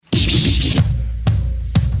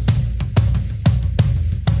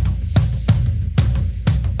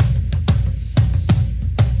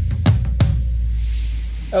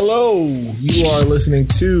Hello, you are listening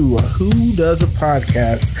to Who Does a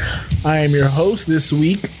Podcast. I am your host this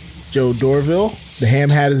week, Joe Dorville. The ham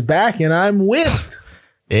hat is back, and I'm with...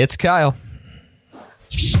 It's Kyle.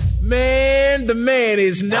 Man, the man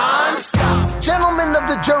is non-stop. Gentlemen of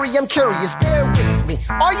the jury, I'm curious, bear with me.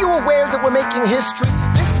 Are you aware that we're making history?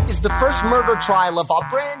 This is the first murder trial of our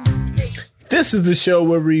brand new case. This is the show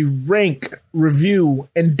where we rank, review,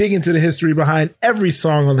 and dig into the history behind every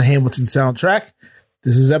song on the Hamilton soundtrack.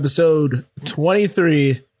 This is episode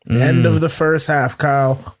 23, end of the first half,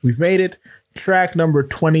 Kyle. We've made it. Track number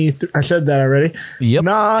 23. I said that already. Yep.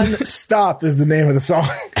 Non-stop is the name of the song.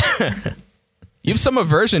 You have some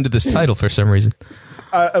aversion to this title for some reason.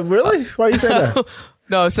 Really? Why you say that?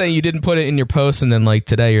 No, I was saying you didn't put it in your post, and then like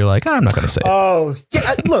today you're like, I'm not going to say it. Oh,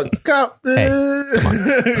 yeah. Look, Kyle. Hey, come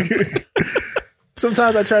on.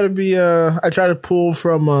 Sometimes I try to be. I try to pull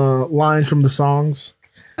from lines from the songs.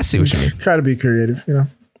 I see what you mean. Try to be creative, you know.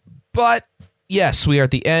 But yes, we are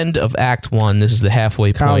at the end of Act 1. This is the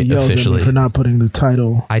halfway Kyle point yells officially. at me for not putting the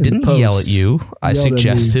title. I in the didn't post. yell at you. I Yelled at me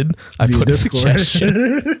suggested. I via put a Discord.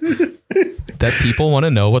 suggestion that people want to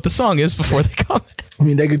know what the song is before they comment. I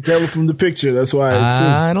mean, they could tell from the picture. That's why I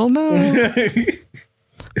assume. I don't know.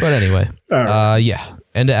 But anyway, All right. yeah,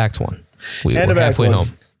 end of Act 1. We're End of Act halfway 1.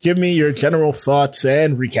 home. Give me your general thoughts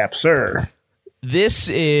and recap, sir. This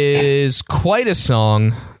is quite a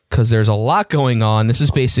song because there's a lot going on. This is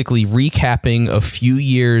basically recapping a few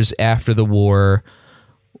years after the war,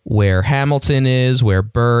 where Hamilton is, where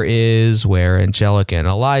Burr is, where Angelica and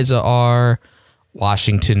Eliza are,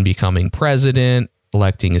 Washington becoming president,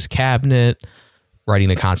 electing his cabinet, writing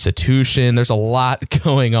the Constitution. There's a lot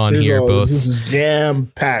going on here. This is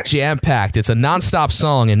jam-packed. Jam-packed. It's a nonstop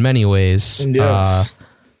song in many ways. Yes.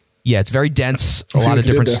 Yeah, it's very dense. A See lot what of you did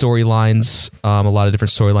different there. storylines. A lot of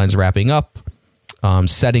different storylines wrapping up,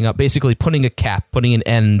 setting up, basically putting an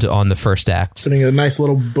end on the first act. Putting a nice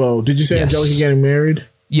little bow. Did you say Yes. Angelica getting married?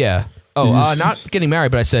 Yeah. Oh, not getting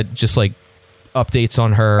married, but I said just like updates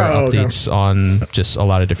on her, updates on just a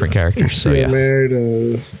lot of different characters. So Getting yeah. married.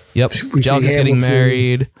 Yep. We see Angelica's getting Hamilton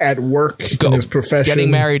married. at work in his profession.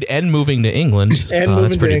 Getting married and moving to England. And that's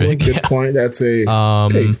moving to pretty England. big. Good Yeah. point. That's a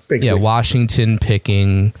big Yeah, thing. Washington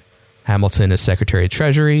picking Hamilton as Secretary of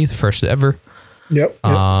Treasury, the first ever. Yep.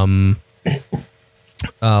 Like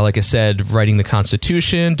I said, writing the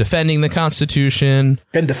Constitution, defending the Constitution.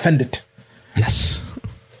 Then defend it. Yes.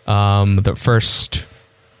 The first,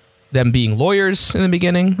 them being lawyers in the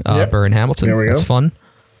beginning, Yep. Burr and Hamilton. There we go. That's fun.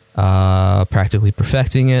 Practically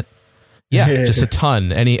perfecting it. Yeah, just a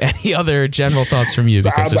ton. Any other general thoughts from you?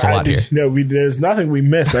 Because there's a lot here. No, there's nothing we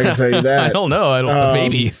missed. I can tell you that. I don't know. I don't know.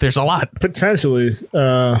 Maybe there's a lot. Potentially.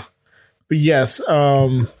 But yes,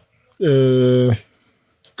 we've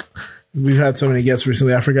had so many guests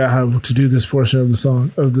recently. I forgot how to do this portion of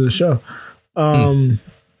the show. No,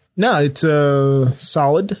 it's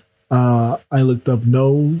solid. I looked up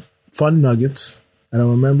no fun nuggets. I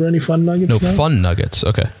don't remember any fun nuggets. No fun nuggets.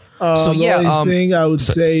 Okay. So the yeah, only thing I would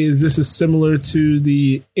say is this is similar to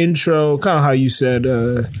the intro, kind of how you said,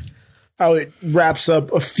 how it wraps up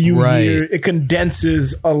a few Right. years. It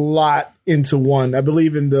condenses a lot into one. I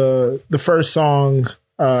believe in the first song,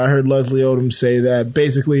 I heard Leslie Odom say that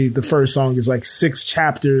basically the first song is like 6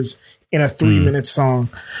 chapters in a 3-minute song.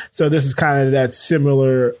 So this is kind of that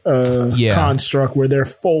similar construct where they're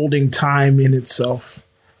folding time in itself.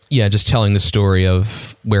 Yeah, just telling the story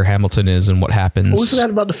of where Hamilton is and what happens. Oh, we forgot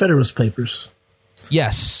about the Federalist Papers.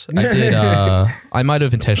 Yes, I did. I might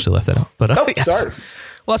have intentionally left that out, but yes. Sorry.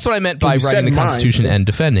 Well, that's what I meant by You writing said the Constitution mine, so- and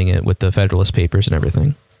defending it with the Federalist Papers and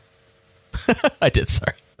everything. I did.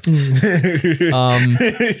 Sorry.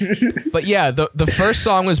 But yeah, the first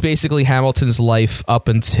song was basically Hamilton's life up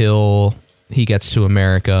until he gets to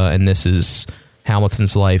America, and this is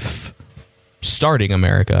Hamilton's life starting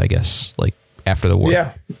America, I guess, like after the war.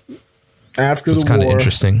 Yeah. After So it's the kind of war.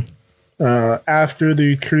 interesting. After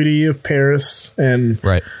the Treaty of Paris and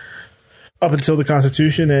Right. up until the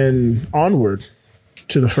Constitution and onward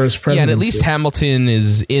to the first presidency. Yeah, and at least Hamilton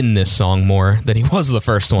is in this song more than he was the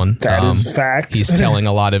first one. That is fact. He's telling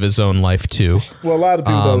a lot of his own life too. Well, a lot of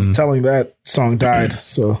people that was telling that song died.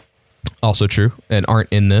 So Also true, and aren't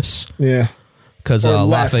in this yeah, because Or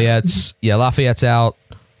left. Lafayette's out,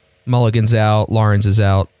 Mulligan's out, Lawrence is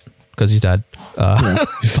out because he's dead.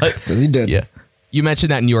 But he did. yeah, you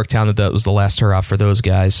mentioned that in Yorktown that was the last hurrah for those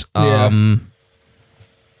guys. Yeah.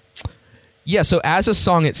 Yeah, so as a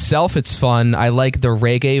song itself, it's fun. I like the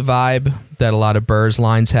reggae vibe that a lot of Burr's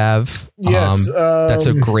lines have. Yes, that's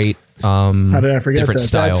a great how did I forget different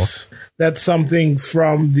that? style. That's something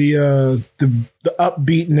from the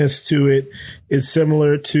upbeatness to it is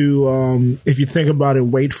similar to if you think about it,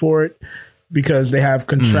 Wait For It, because they have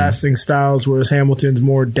contrasting styles, whereas Hamilton's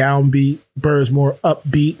more downbeat, Burr's more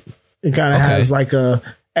upbeat. It kind of has like a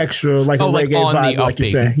extra, like a reggae vibe, like you're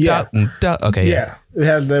saying. Yeah. Okay. Yeah. It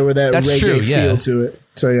has that That's reggae true, feel to it.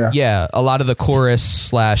 So yeah. Yeah. A lot of the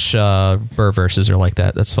chorus / Burr verses are like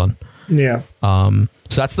that. That's fun. Yeah.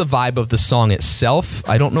 So that's the vibe of the song itself.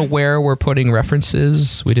 I don't know where we're putting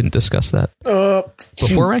references. We didn't discuss that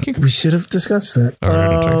before ranking. We should have discussed that.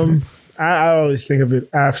 I always think of it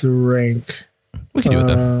after rank. We can do it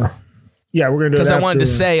then. Yeah, we're gonna do it. Because I wanted to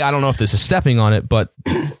say, I don't know if this is stepping on it, but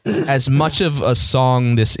as much of a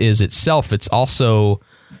song this is itself, it's also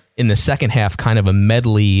in the second half kind of a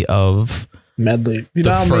medley of the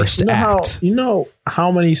first act. You know how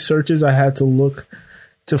many searches I had to look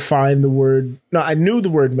to find the word. No, I knew the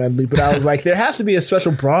word medley, but I was like, there has to be a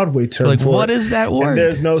special Broadway term for it. What is that word? And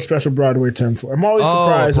there's no special Broadway term for it. I'm always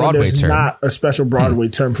surprised when there's not a special Broadway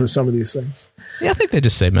term for some of these things. Yeah, I think they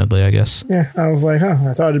just say medley, I guess. Yeah, I was like,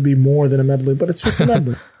 I thought it'd be more than a medley, but it's just a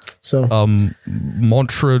medley. So,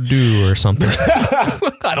 Montreux or something.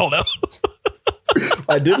 I don't know.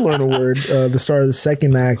 I did learn a word. The start of the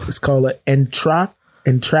second act is called an entr'acte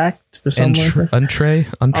or something like that. Entree.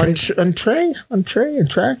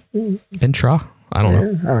 Entra. I don't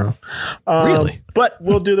know. I don't know. Really? But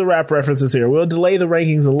we'll do the rap references here. We'll delay the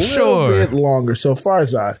rankings a little bit longer. So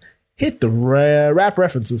Farzad, hit the rap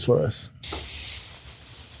references for us.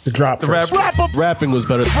 The drop first. Rapping was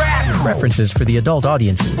better. References for the adult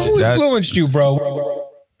audiences. Who influenced you, bro?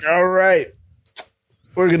 All right.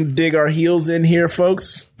 We're going to dig our heels in here,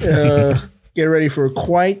 folks. Get ready for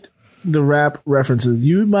quite the rap references.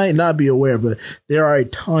 You might not be aware, but there are a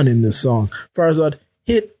ton in this song. Farzad,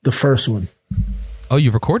 hit the first one. Oh,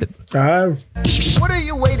 you've recorded. What are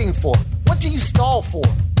you waiting for? What do you stall for?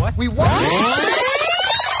 What? We want.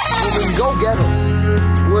 Well, then go get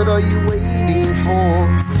 'em. What are you waiting for?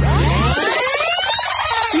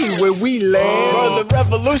 See where we land. Bro, the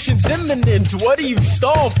revolution's imminent. What do you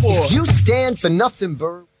stall for? If you stand for nothing,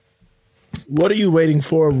 Burr. What are you waiting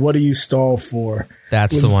for? What do you stall for?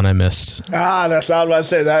 That's the one I missed. That's all I was about to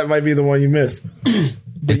say. That might be the one you missed.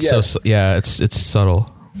 It's it's subtle.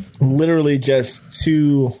 Literally just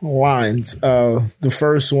two lines. The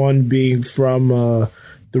first one being from the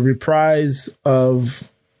reprise of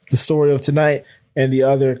The Story of Tonight, and the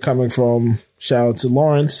other coming from, shout out to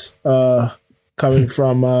Lawrence, coming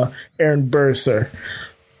from Aaron Burr, sir.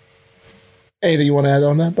 Anything you want to add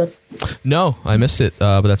on that, bud? No, I missed it,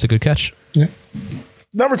 but that's a good catch. Yeah.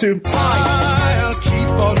 Number 2. I'll keep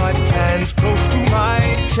all my plans close to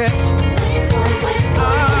my chest.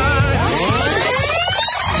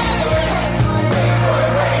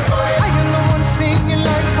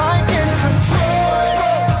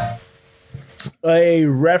 A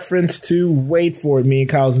reference to Wait For It, me and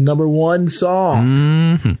Kyle's number 1 song.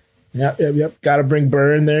 Mm-hmm. Yep. Got to bring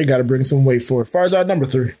Burr in there. Got to bring some Wait For It. Farzad, number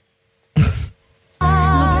 3.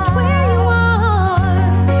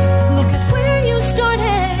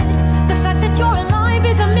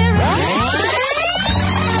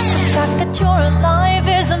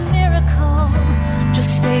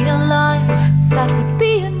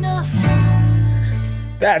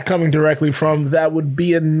 That coming directly from That Would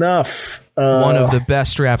Be Enough. One of the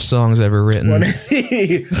best rap songs ever written. One of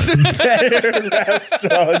the better rap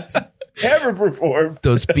songs ever performed.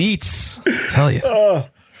 Those beats, I tell you.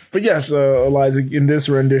 But yes, Eliza, in this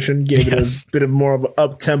rendition, gave it a bit of more of an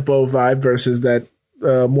up-tempo vibe versus that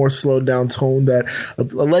more slowed down tone that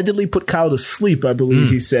allegedly put Kyle to sleep, I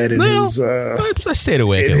believe he said in his... I stayed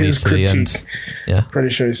awake at least to the end. Yeah. Pretty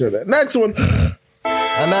sure he said that. Next one.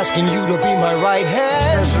 I'm asking you to be my right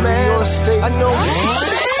hand man. I know.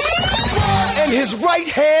 And his right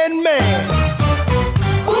hand man.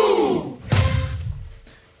 Ooh.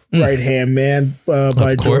 Right Hand Man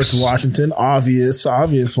by George Washington. Obvious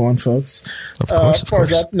one, folks. Of course.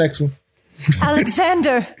 Next one.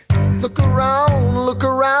 Alexander. Look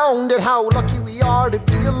around at how lucky we are to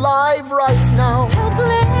be alive right now. Helpless.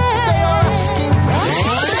 They are asking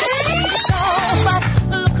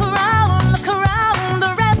Look around the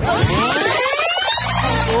rainbow.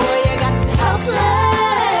 Boy, you got helpless.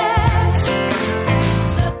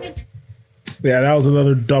 Yeah, that was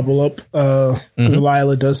another double up.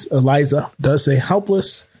 Eliza does say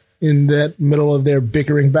helpless in that middle of their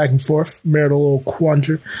bickering back and forth, marital little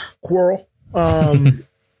quarrel. A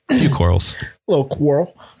few quarrels. Little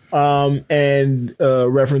quarrel. And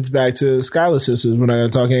reference back to Schuyler Sisters. We're not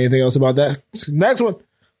going to talk anything else about that. Next one.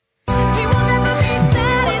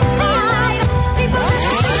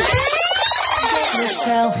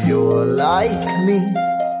 myself. You're like me,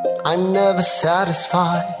 I'm never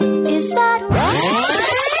satisfied. Is that right?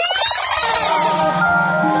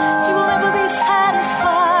 He will never be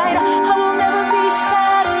satisfied. I will never be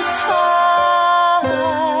satisfied.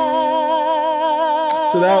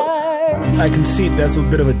 So that I can see that's a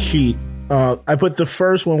bit of a cheat. I put the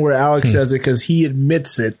first one where Alex says it because he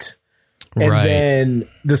admits it. And Right. then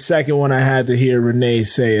the second one, I had to hear Renee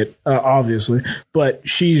say it, obviously. But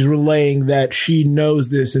she's relaying that she knows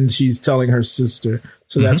this and she's telling her sister.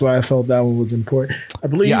 So that's why I felt that one was important. I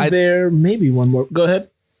believe there may be one more. Go ahead.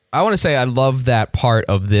 I want to say I love that part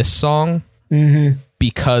of this song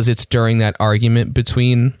because it's during that argument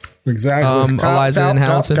between Exactly. Eliza and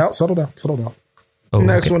Hamilton. Settle down. Settle down. Oh,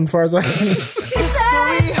 Next okay. one, Farzad.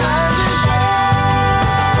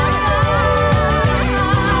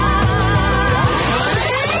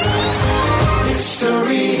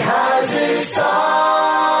 History has its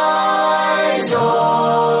eyes on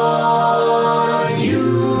you.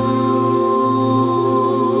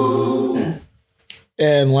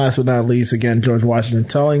 And last but not least, again, George Washington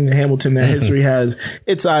telling Hamilton that history has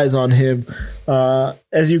its eyes on him.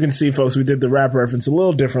 As you can see, folks, we did the rap reference a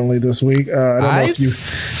little differently this week. I don't know I if you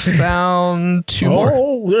found two more.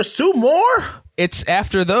 Oh, there's two more? It's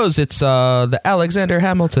after those. It's the Alexander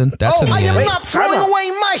Hamilton. That's in the I am end. not throwing away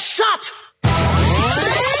my shot.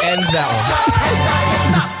 And that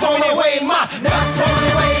Not throwing away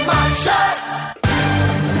my shot.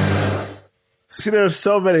 See, there's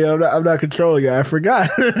so many. I'm not controlling it. I forgot.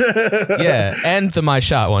 one. Yeah, and the My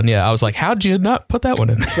Shot one. Yeah, I was like, how'd you not put that one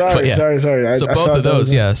in? Sorry, But yeah. sorry. So I both thought of that was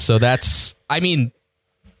those, yeah. So that's, I mean,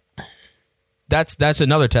 that's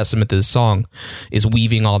another testament to this song is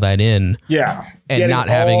weaving all that in. Yeah. And Getting not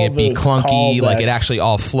having all it be those clunky. Like it callbacks. actually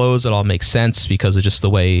all flows. It all makes sense because of just the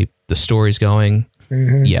way the story's going.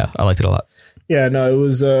 Yeah, I liked it a lot. Yeah, no, it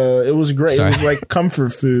was great. Sorry. It was like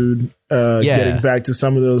comfort food. Getting back to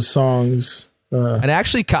some of those songs. And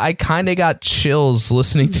actually, I kind of got chills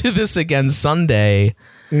listening to this again Sunday,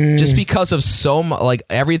 just because of so much, like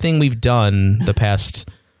everything we've done the past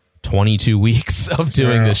 22 weeks of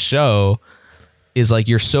doing this show is like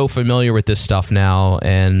you're so familiar with this stuff now,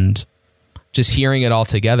 and just hearing it all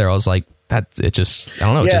together, I was like, that it just, I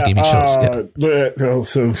don't know, it just gave me chills. So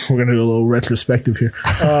we're gonna do a little retrospective here.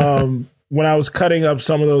 When I was cutting up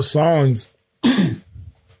some of those songs,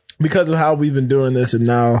 because of how we've been doing this, and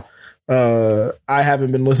now I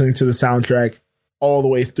haven't been listening to the soundtrack all the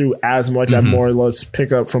way through as much. I more or less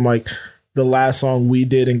pick up from like the last song we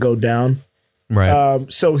did and go down. Right.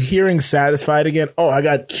 So hearing Satisfied again, I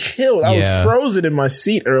got chilled. I was frozen in my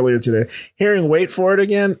seat earlier today. Hearing Wait For It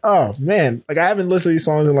again, oh man, like I haven't listened to these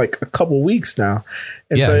songs in like a couple weeks now.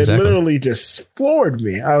 And so exactly. it literally just floored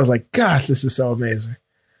me. I was like, gosh, this is so amazing.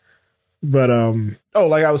 But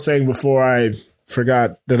like I was saying before, I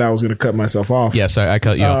forgot that I was going to cut myself off. Yeah, sorry, I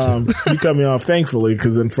cut you off too. You cut me off, thankfully,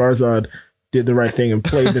 because then Farzad did the right thing and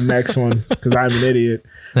played the next one because I'm an idiot.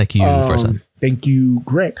 Thank you, Farzad. Thank you,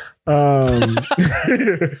 Greg. Speaking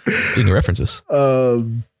of references.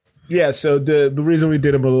 Yeah, so the reason we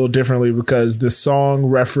did them a little differently because the song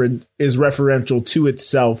is referential to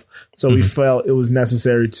itself. So we felt it was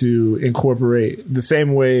necessary to incorporate the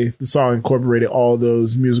same way the song incorporated all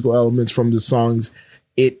those musical elements from the songs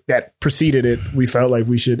that preceded it. We felt like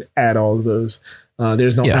we should add all of those.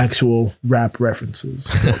 There's no actual rap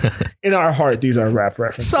references. In our heart, these are rap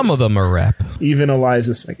references. Some of them are rap. Even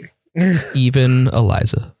Eliza singing. Even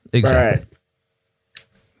Eliza. Exactly. All right.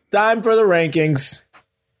 Time for the rankings.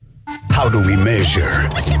 How do we measure?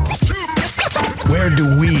 Where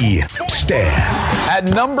do we stand? At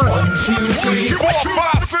number 1, 2, 3, 4,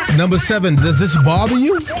 5, 6. Number 7, does this bother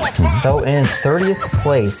you? So in 30th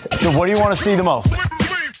place. So what do you want to see the most?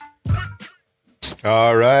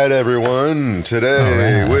 All right, everyone.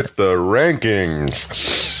 Today with the rankings,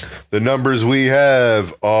 the numbers we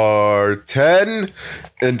have are 10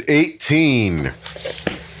 and 18.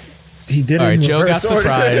 He did it. All right, in Joe got reverse order.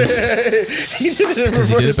 surprised He did it in because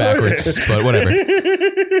he did it backwards, but whatever.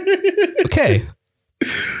 Okay.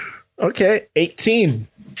 Okay, 18.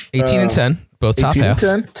 18 and 10, both top 18 half.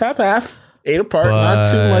 and 10, top half. 8 apart,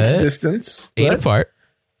 not too much But- distance. 8 but- apart.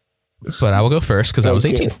 But I will go first because I was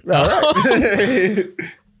 18. All right.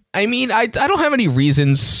 I mean, I don't have any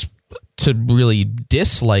reasons to really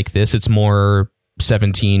dislike this. It's more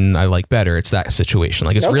 17 I like better. It's that situation.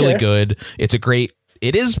 Like, it's really good. It's a great...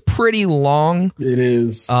 It is pretty long. It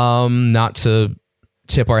is. Not to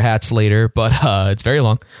tip our hats later, but it's very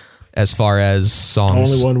long as far as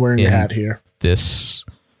songs. Only one wearing a hat here. This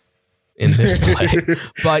in this play.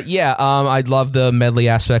 But yeah, I love the medley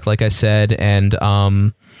aspect, like I said, and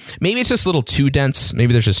maybe it's just a little too dense.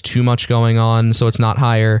 Maybe there's just too much going on, so it's not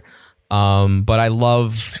higher. But I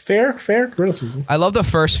love fair criticism. I love the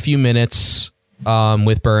first few minutes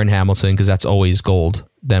with Burr and Hamilton, because that's always gold.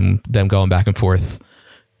 Them going back and forth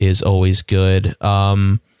is always good.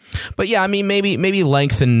 But yeah, I mean, maybe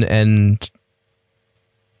length and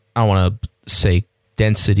I don't want to say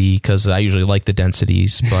density, because I usually like the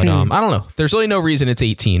densities, but I don't know. There's really no reason it's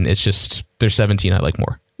 18. It's just there's 17 I like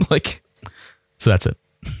more. Like, so that's it.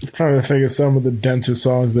 I'm trying to think of some of the denser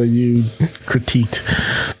songs that you critiqued.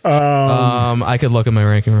 I could look at my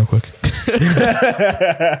ranking real quick.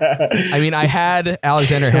 I mean, I had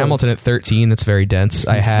Alexander Hamilton at 13. That's very dense.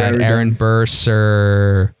 I had Aaron Burr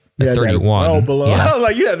at 31. Well below. Yeah.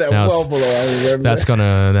 Like you had that Now, well below. I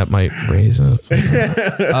remember. That might raise up.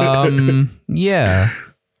 Yeah.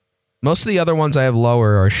 Most of the other ones I have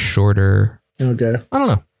lower are shorter. Okay. I don't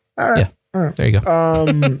know. All right. Yeah. All right. There you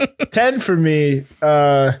go. 10 for me.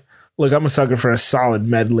 Look, I'm a sucker for a solid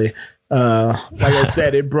medley. Like I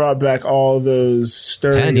said, it brought back all those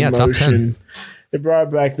stirring 10, yeah, top emotion. 10. It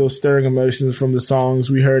brought back those stirring emotions from the songs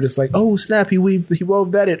we heard. It's like, oh snap, he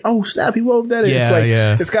wove that in. Oh snap, he wove that in. Yeah, it's like,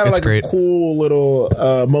 yeah. It's kind of like great. a cool little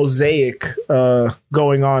mosaic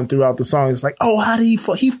going on throughout the song. It's like, oh, how did he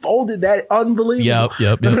folded that? Unbelievable.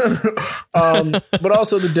 Yep. But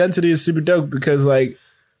also the density is super dope, because like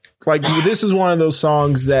this is one of those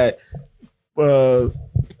songs that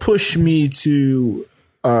push me to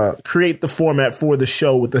create the format for the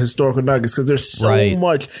show with the historical nuggets, because there's so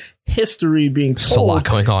much history being told. There's a lot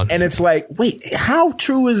going on. And it's like, wait, how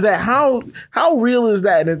true is that? How real is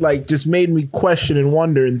that? And it like just made me question and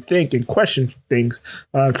wonder and think and question things.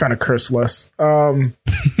 I'm trying to curse less. Because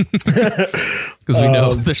we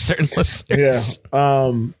know there's certain listeners.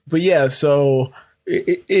 Yeah. But yeah, so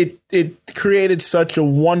it created such a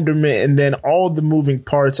wonderment, and then all the moving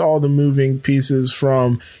parts, all the moving pieces,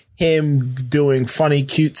 from him doing funny,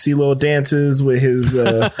 cutesy little dances with his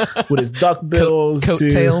duck bills,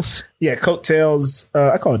 coattails. Coattails.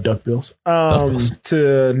 I call it duck bills.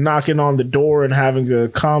 To knocking on the door and having a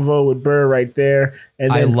convo with Burr right there,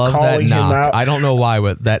 and then I love calling that him knock. out. I don't know why,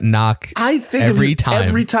 but that knock. I think every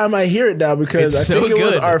time I hear it now, because it's I think so it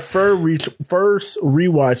was good. our first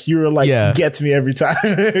rewatch. You were like, gets me every time.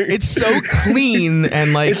 It's so clean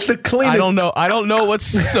and like it's the cleanest. I don't know what's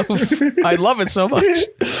so. I love it so much.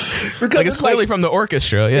 Because like it's clearly from the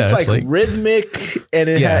orchestra. Yeah, it's like rhythmic, and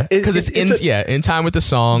because it's in time with the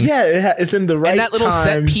song. Yeah, it's in the right. And that little time.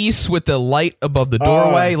 set piece with the light above the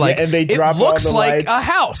doorway, and they drop it looks all the like lights. a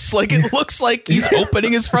house. Like it looks like he's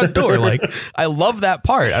opening his front door. Like I love that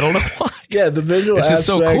part. I don't know why. Yeah, the visual aspects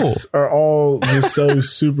so cool. are all just so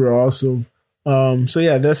super awesome. So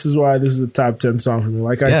yeah, this is why this is a top 10 song for me.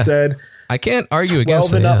 Like I said, I can't argue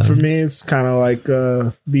against it. 12 and up for me. It's kind of like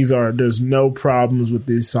there's no problems with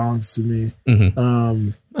these songs to me.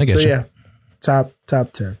 Mm-hmm. I guess. So yeah, top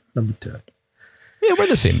 10, number 10. Yeah, we're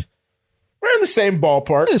the same. We're in the same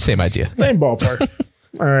ballpark. We're the same idea. Same ballpark.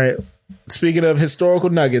 All right. Speaking of historical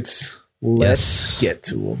nuggets, let's get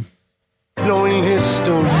to them. Knowing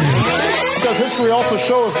history. Because history also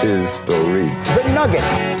shows History. the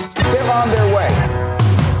nuggets. They're on their way.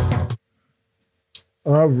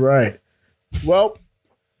 All right. Well,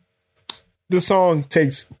 the song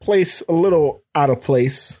takes place a little out of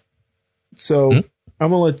place. So I'm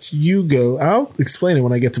going to let you go. I'll explain it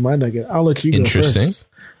when I get to my nugget. I'll let you go first.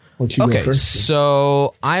 Okay,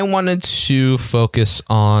 so I wanted to focus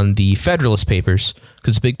on the Federalist Papers, because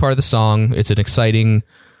it's a big part of the song. It's an exciting,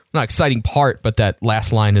 not exciting part, but that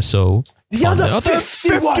last line is so The other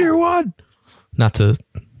 51. Not to,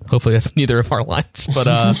 hopefully that's neither of our lines,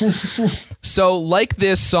 but so like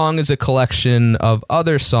this song is a collection of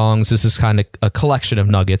other songs, this is kind of a collection of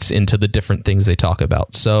nuggets into the different things they talk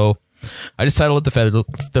about. So I just titled it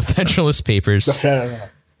the Federalist Papers.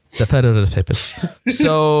 The Federalist Papers.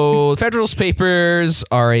 So, the Federalist Papers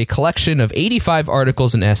are a collection of 85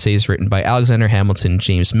 articles and essays written by Alexander Hamilton,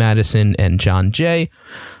 James Madison, and John Jay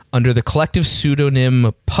under the collective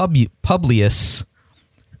pseudonym Publius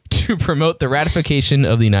to promote the ratification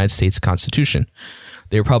of the United States Constitution.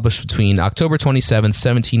 They were published between October 27,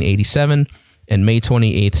 1787 and May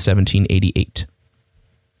 28, 1788.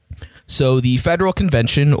 So, the Federal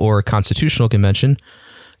Convention, or Constitutional Convention,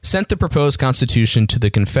 sent the proposed Constitution to the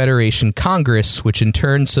Confederation Congress, which in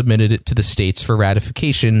turn submitted it to the states for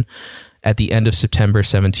ratification at the end of September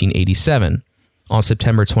 1787. On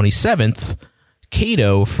September 27th,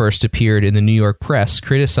 Cato first appeared in the New York press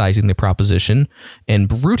criticizing the proposition, and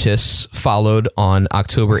Brutus followed on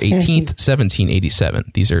October 18th, 1787.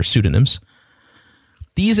 These are pseudonyms.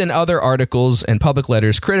 These and other articles and public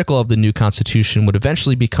letters critical of the new Constitution would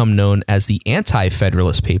eventually become known as the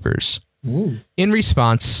Anti-Federalist Papers. In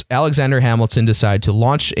response, Alexander Hamilton decided to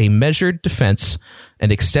launch a measured defense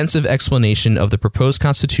and extensive explanation of the proposed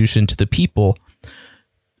Constitution to the people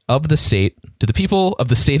of the state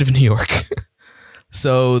of New York.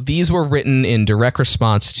 So these were written in direct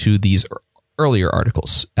response to these earlier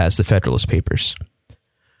articles as the Federalist Papers.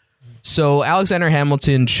 So Alexander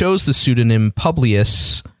Hamilton chose the pseudonym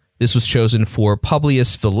Publius. This was chosen for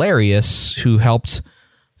Publius Valerius, who helped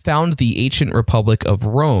found the ancient Republic of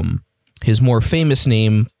Rome. His more famous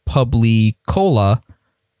name, Publicola,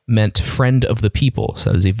 meant friend of the people.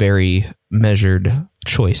 So that is a very measured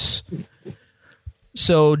choice.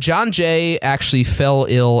 So John Jay actually fell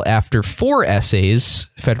ill after 4 essays,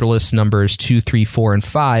 Federalist numbers 2, 3, 4, and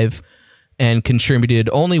 5, and contributed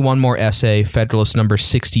only one more essay, Federalist number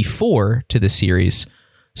 64, to the series.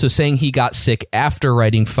 So saying he got sick after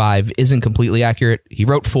writing 5 isn't completely accurate. He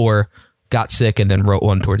wrote 4, got sick, and then wrote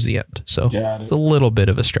 1 towards the end. So it's a little bit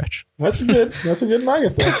of a stretch. That's a good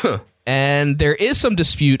nugget there. And there is some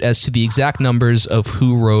dispute as to the exact numbers of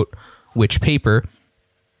who wrote which paper.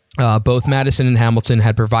 Both Madison and Hamilton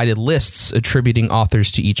had provided lists attributing authors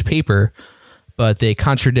to each paper, but they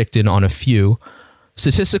contradicted on a few.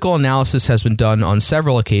 Statistical analysis has been done on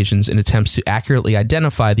several occasions in attempts to accurately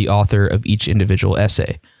identify the author of each individual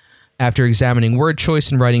essay. After examining word choice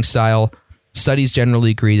and writing style, studies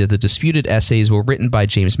generally agree that the disputed essays were written by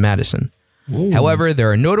James Madison. However,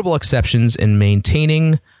 there are notable exceptions in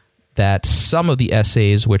maintaining that some of the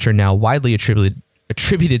essays, which are now widely attributed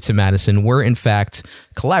to Madison, were in fact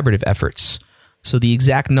collaborative efforts. So the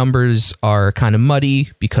exact numbers are kind of muddy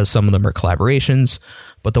because some of them are collaborations,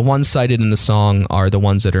 but the ones cited in the song are the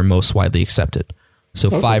ones that are most widely accepted. So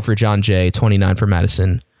 5 for John Jay, 29 for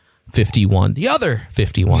Madison, 51, the other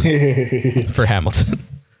 51 for Hamilton.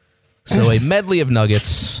 So a medley of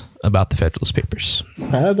nuggets about the Federalist Papers.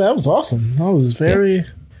 That was awesome. That was very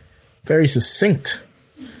succinct.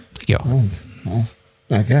 Yeah.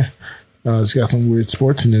 Okay. Just got some weird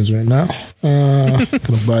sports news right now. Gonna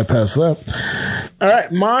bypass that. All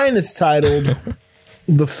right, mine is titled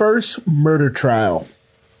 "The First Murder Trial."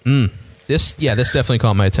 This definitely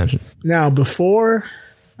caught my attention. Now, before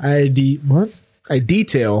I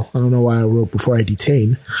detail. I don't know why I wrote before I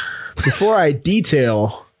detain. Before I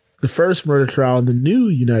detail the first murder trial in the new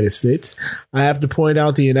United States, I have to point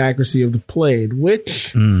out the inaccuracy of the play, in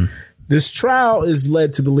which this trial is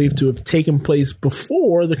led to believe to have taken place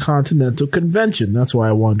before the Continental Convention. That's why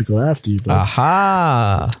I wanted to go after you.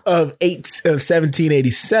 Of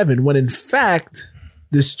 1787, when in fact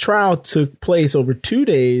this trial took place over 2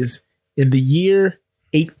 days in the year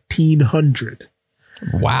 1800.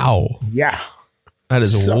 Wow. Yeah. That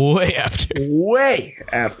is way after. Way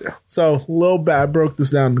after. So, a little bit, I broke this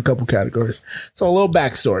down in a couple categories. So, a little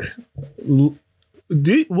backstory.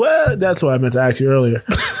 Well, that's what I meant to ask you earlier.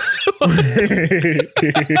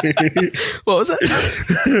 What was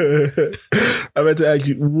that? I meant to ask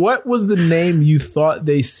you, what was the name you thought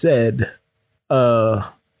they said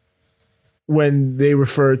when they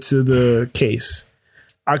referred to the case?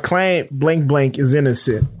 Our client blank blank is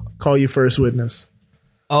innocent. Call your first witness.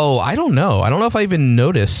 Oh, I don't know. I don't know if I even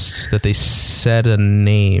noticed that they said a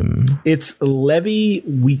name. It's Levy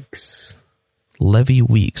Weeks. Levy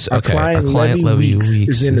Weeks. Okay. Our client Levy Weeks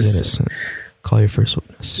is innocent. Call your first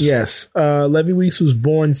witness. Yes. Levy Weeks was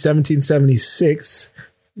born 1776,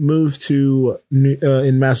 moved to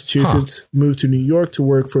in Massachusetts, moved to New York to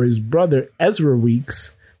work for his brother, Ezra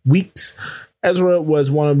Weeks. Ezra was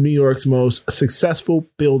one of New York's most successful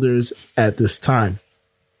builders at this time.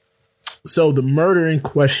 So the murder in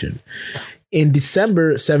question. In December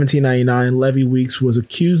 1799, Levy Weeks was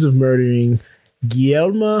accused of murdering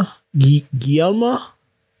Guillerma,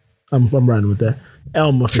 I'm running with that,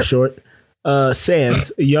 Elma for short,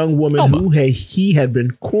 Sands, a young woman who he had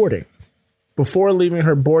been courting. Before leaving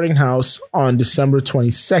her boarding house on December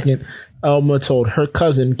 22nd, Elma told her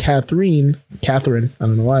cousin Catherine, I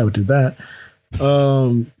don't know why I would do that,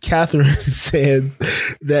 Catherine said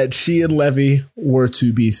that she and Levy were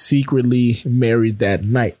to be secretly married that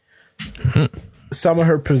night. Some of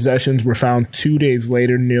her possessions were found 2 days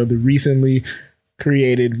later near the recently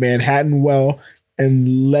created Manhattan Well and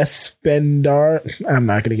Lespendar. I'm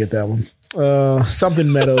not going to get that one.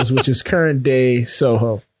 Something Meadows, which is current day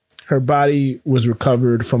Soho. Her body was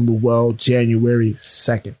recovered from the well January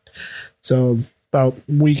 2nd. So about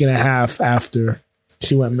a week and a half after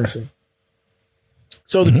she went missing.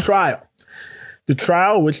 So the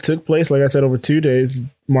trial, which took place, like I said, over 2 days,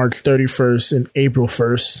 March 31st and April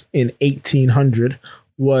 1st in 1800,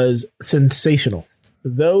 was sensational.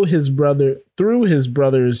 through his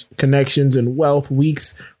brother's connections and wealth,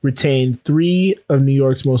 Weeks retained 3 of New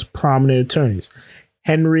York's most prominent attorneys: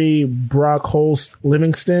 Henry Brockholst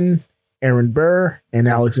Livingston, Aaron Burr, and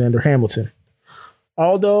Alexander Hamilton.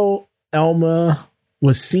 Although Elma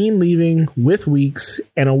was seen leaving with Weeks,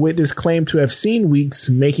 and a witness claimed to have seen Weeks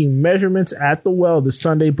making measurements at the well the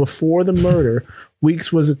Sunday before the murder,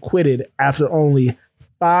 Weeks was acquitted after only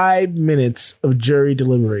 5 minutes of jury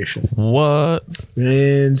deliberation. What?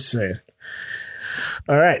 Insane.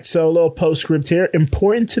 All right, so a little postscript here.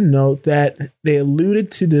 Important to note that they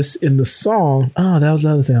alluded to this in the song. Oh, that was the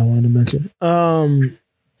other thing I wanted to mention.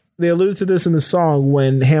 They alluded to this in the song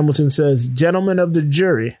when Hamilton says, "Gentlemen of the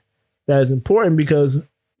jury." That is important because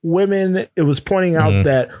women, it was pointing out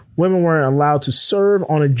that women weren't allowed to serve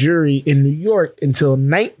on a jury in New York until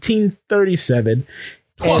 1937.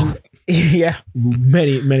 And yeah,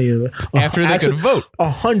 many of them. After they could vote.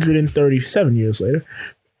 137 years later.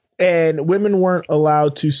 And women weren't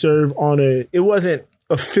allowed to serve on it wasn't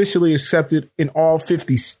officially accepted in all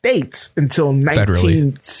 50 states until until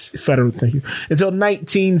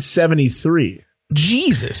 1973.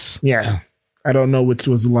 Jesus. Yeah. I don't know which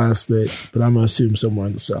was the last state, but I'm going to assume somewhere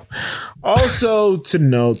in the South. Also to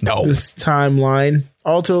note, this timeline,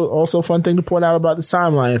 also fun thing to point out about this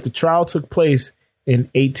timeline, if the trial took place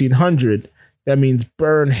in 1800, that means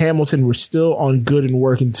Burr and Hamilton were still on good and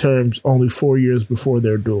working terms only 4 years before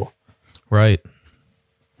their duel. Right.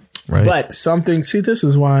 But this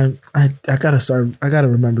is why I got to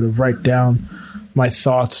remember to write down my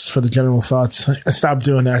thoughts for the general thoughts. I stopped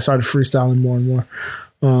doing that. I started freestyling more and more.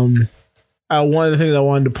 One of the things I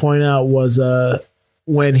wanted to point out was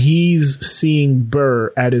when he's seeing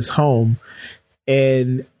Burr at his home,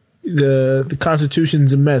 and the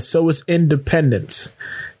Constitution's a mess, so is independence.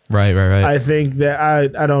 Right. I think that I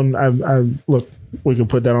look. We can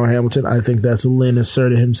put that on Hamilton. I think that's Lynn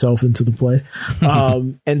asserted himself into the play,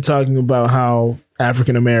 and talking about how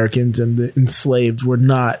African Americans and the enslaved were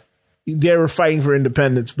not. They were fighting for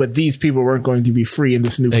independence, but these people weren't going to be free in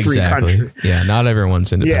this new free country. Yeah, not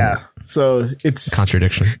everyone's independent. Yeah, so it's a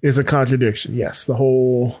contradiction. It's a contradiction. Yes, the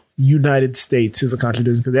whole United States is a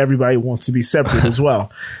contradiction because everybody wants to be separate as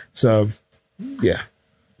well. So, yeah,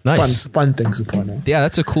 nice, fun things to point out. Yeah,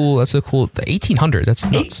 that's a cool. The 1800. That's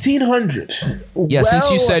nuts. 1800. Yeah, since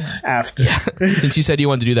you said after, since you said you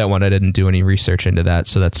wanted to do that one, I didn't do any research into that,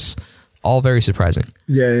 so that's all very surprising.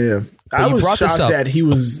 Yeah. I was shocked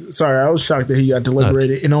that he got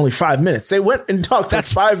deliberated in only 5 minutes. They went and talked for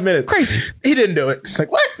 5 minutes. Crazy. He didn't do it.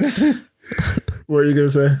 Like, what? What are you going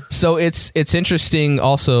to say? So it's interesting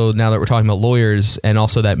also, now that we're talking about lawyers, and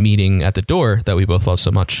also that meeting at the door that we both love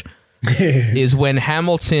so much, is when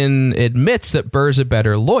Hamilton admits that Burr's a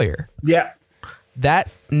better lawyer. Yeah.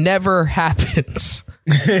 That never happens.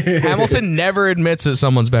 Hamilton never admits that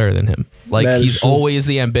someone's better than him. Like, he's always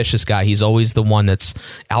the ambitious guy. He's always the one that's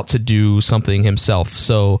out to do something himself.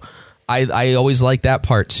 So I always like that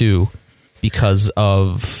part too, because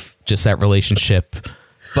of just that relationship.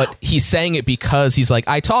 But he's saying it because he's like,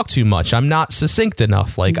 I talk too much. I'm not succinct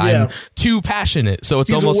enough. Like, I'm too passionate. So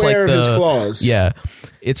it's almost like his flaws. Yeah.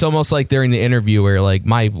 It's almost like during the interview where, like,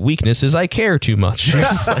 my weakness is I care too much.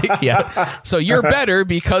 It's like, yeah. So you're better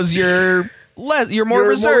because you're more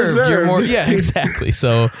reserved. You're more, yeah, exactly.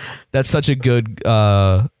 So that's such a good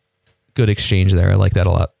exchange there. I like that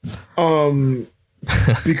a lot.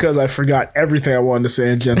 Because I forgot everything I wanted to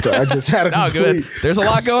say in Genta. I just had a complete. There's a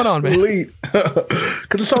lot going on, man.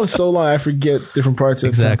 Because the song's so long, I forget different parts of it.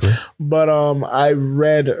 Exactly. But I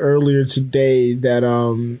read earlier today that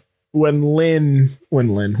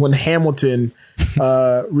when Hamilton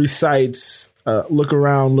recites "Look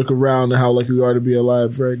around, and how lucky we are to be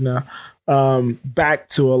alive right now," back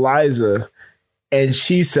to Eliza, and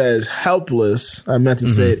she says "helpless." I meant to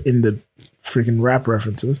say it in the freaking rap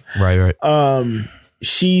references. Right.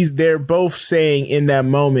 They're both saying in that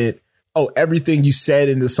moment, "Oh, everything you said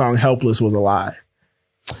in the song 'Helpless' was a lie."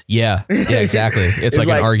 Yeah, exactly. It's like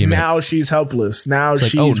an argument. Now she's helpless. Now it's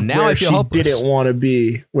she's like, now where I feel she helpless. didn't want to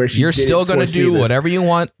be. Where she You're still going to do whatever you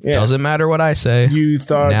want. Yeah. Doesn't matter what I say. You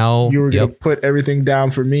thought you were going to put everything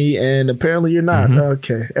down for me, and apparently you're not.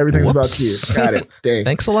 Okay, everyth's about you. Got it. Dang.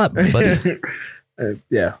 Thanks a lot, buddy.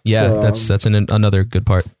 Yeah. So, that's another good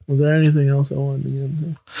part. Was there anything else I wanted to get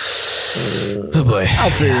into? Oh boy,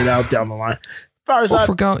 I'll figure it out down the line.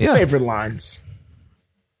 Favorite lines.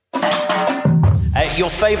 Your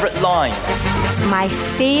favorite line. My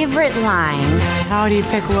favorite line. How do you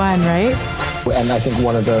pick one, right? And I think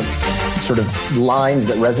one of the sort of lines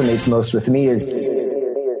that resonates most with me is.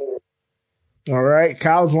 All right,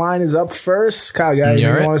 Kyle's line is up first. Kyle, got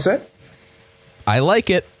anything you want to say? I like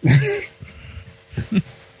it.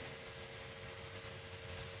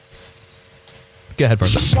 Go ahead,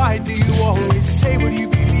 Vernon. Why do you always say what you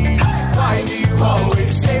believe? Why do you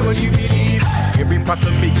always say what you believe? Every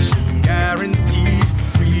proclamation guarantees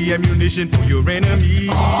free ammunition for your enemies.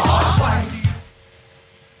 Why do you...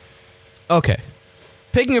 Okay.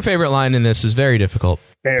 Picking a favorite line in this is very difficult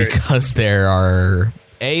because there are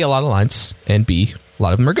A, a lot of lines, and B, a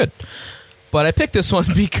lot of them are good. But I picked this one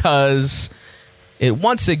because it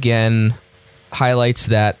once again highlights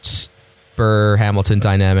that Burr-Hamilton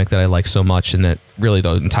dynamic that I like so much and that really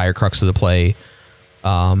the entire crux of the play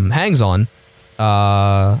hangs on,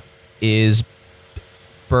 is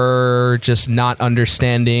Burr just not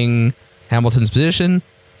understanding Hamilton's position.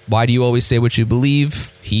 Why do you always say what you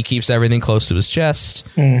believe? He keeps everything close to his chest,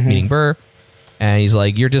 meaning Burr. And he's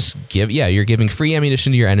like, you're giving free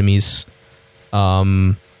ammunition to your enemies.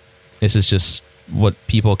 This is just what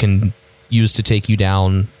people can use to take you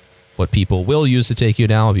down, what people will use to take you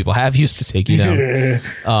down, what people have used to take you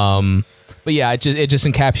down. But yeah, it just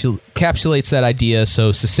encapsulates that idea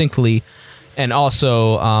so succinctly, and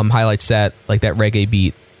also highlights that reggae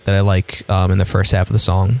beat that I like in the first half of the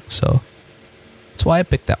song. So that's why I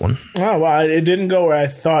picked that one. Oh, wow. It didn't go where I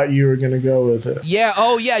thought you were going to go with it. Yeah.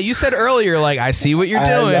 Oh, yeah. You said earlier, I see what you're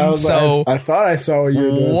doing. I thought I saw what you were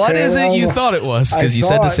doing. What is it you thought it was? Because you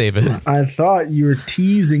said to save it. I thought you were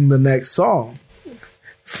teasing the next song.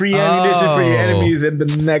 Free ammunition for your enemies in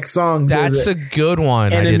the next song. That's a good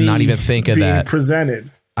one. I did not even think of that.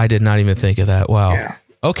 Presented. I did not even think of that. Wow. Yeah.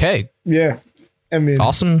 Okay. Yeah. I mean,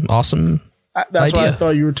 awesome. That's why I thought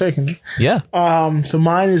you were taking it. Yeah. So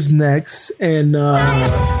mine is next, and as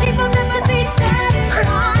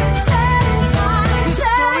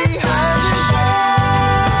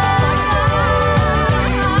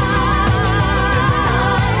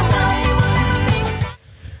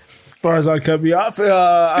far as I cut me off,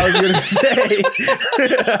 I was going to say.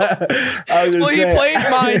 Well, you played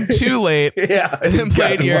mine too late, and then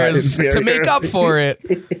played yours to make up for it.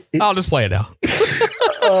 I'll just play it now.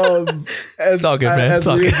 It's all good, man. As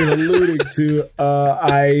we've been alluding to,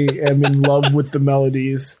 I am in love with the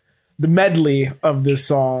melodies, the medley of this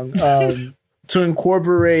song. To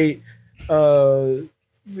incorporate that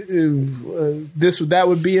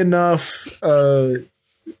would be enough.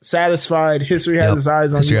 Satisfied, History Has Its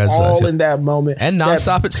Eyes on You, all in that moment, and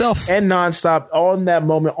Nonstop itself, and Nonstop, all in that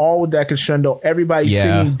moment, all with that crescendo, everybody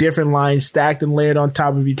singing different lines stacked and layered on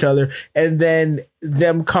top of each other, and then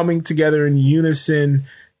them coming together in unison.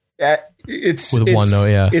 It's one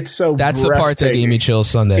note, it's so that's the part that gave me chills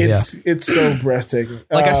Sunday. It's so breathtaking.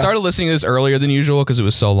 I started listening to this earlier than usual because it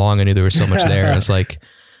was so long. I knew there was so much there, and it's like,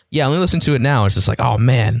 yeah, let me listen to it now. It's just like, oh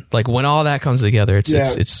man, when all that comes together, it's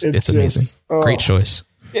amazing. Just, great choice.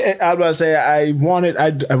 I was about to say I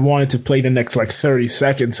wanted to play the next 30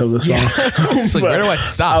 seconds of the song. It's where do I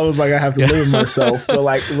stop? I was like, I have to limit myself. But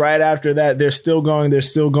right after that, they're still going,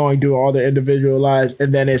 doing all their individual lives,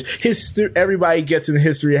 and then everybody gets in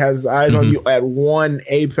History Has Its Eyes on You at one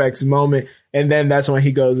apex moment, and then that's when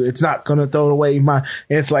he goes, "It's not gonna throw it away, and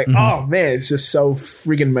it's like, oh man, it's just so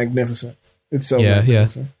freaking magnificent. It's so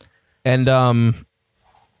magnificent. And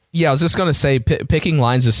yeah, I was just going to say, picking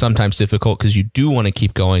lines is sometimes difficult because you do want to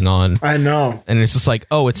keep going on. I know. And it's just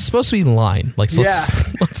oh, it's supposed to be line. Let's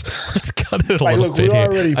cut it a little bit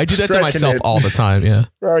here. I do that to myself all the time, yeah.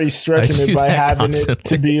 We're already stretching it by having it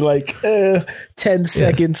to be 10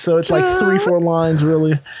 seconds, so it's 3-4 lines,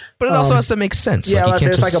 really. But it also has to make sense. Yeah,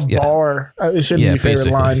 it's like a bar. It shouldn't be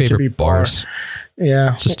favorite line. It should be bars. Yeah.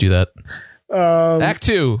 Let's just do that. Act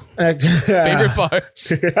 2. Favorite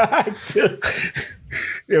bars. Act 2.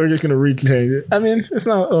 Yeah, we're just gonna rechange it. I mean, it's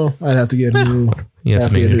not. Oh, I'd have to get a new. You have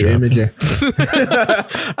to make a new imaging.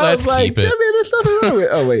 Let's keep it. I mean, there's nothing wrong with it.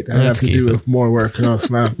 Oh wait, I have to do more work. No,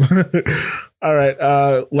 snap. All right,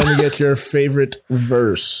 let me get your favorite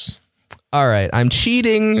verse. All right, I'm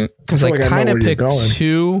cheating because I kind of picked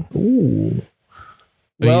 2. Ooh.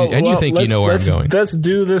 And you think you know where I'm going. Let's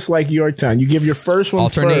do this like Yorktown. You give your first one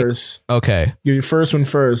first. Okay. Give your first one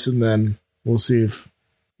first, and then we'll see if.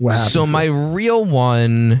 So my real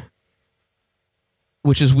one,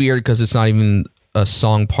 which is weird because it's not even a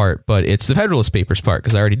song part, but it's the Federalist Papers part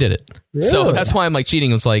because I already did it. Yeah. So that's why I'm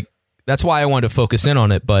cheating. It's that's why I wanted to focus in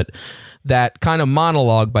on it. But that kind of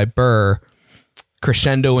monologue by Burr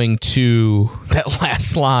crescendoing to that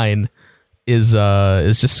last line is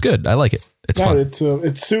just good. I like it. It's fun. It's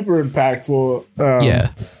super impactful. Yeah.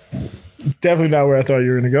 Definitely not where I thought you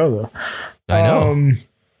were going to go though. I know.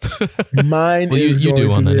 Mine is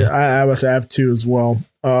going to be. I must have 2 as well.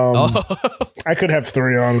 I could have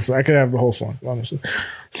 3, honestly. I could have the whole song, honestly.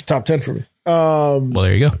 It's a top 10 for me. Well,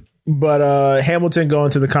 there you go. But Hamilton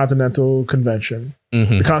going to the Continental Convention,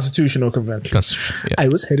 the Constitutional Convention. I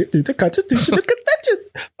was headed to the Constitutional Convention.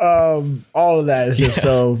 All of that is just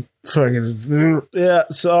so fucking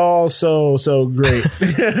so great.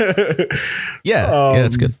 Yeah,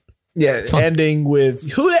 that's good. Yeah, ending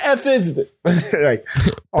with who the F is this? Like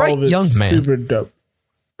all of it, young man. Super dope.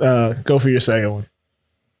 Go for your second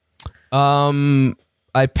one.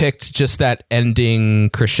 I picked just that ending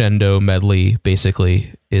crescendo medley.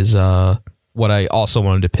 Basically, is what I also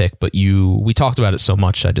wanted to pick, but we talked about it so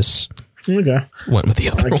much, I just went with the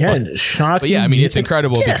other one. Shocking. But yeah, I mean, it's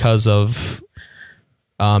incredible because of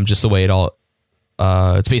just the way it all.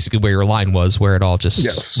 It's basically where your line was, where it all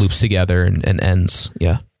just loops together and ends.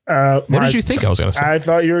 Yeah. What did you think I was going to say? I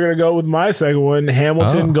thought you were going to go with my second one,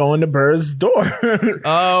 Hamilton going to Burr's door.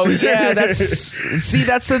 Oh yeah, that's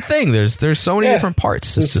the thing. There's so many different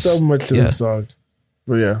parts. There's just so much to the song.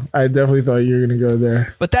 But yeah, I definitely thought you were going to go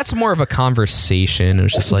there. But that's more of a conversation. It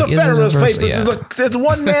was just like the Federalist Papers. It's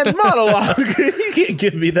one man's monologue. You can't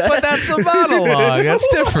give me that. But that's a monologue. That's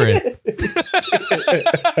different.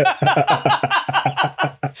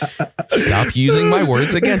 Stop using my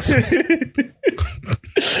words against me.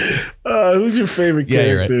 Who's your favorite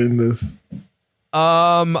character in this?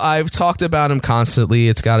 I've talked about him constantly.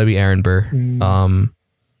 It's got to be Aaron Burr.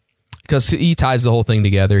 Because he ties the whole thing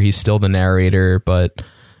together. He's still the narrator, but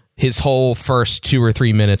his whole first 2 or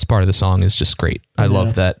 3 minutes part of the song is just great. I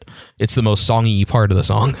love that. It's the most songy part of the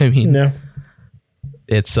song. I mean,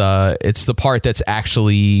 it's the part that's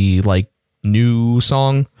actually like new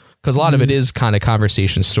song, because a lot of it is kind of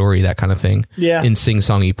conversation story, that kind of thing. Yeah, in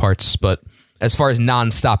sing-songy parts, but as far as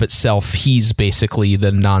nonstop itself, he's basically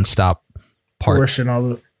the nonstop portion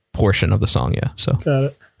of the song. Yeah, so got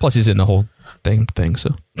it. Plus, he's in the whole thing.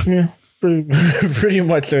 So yeah, pretty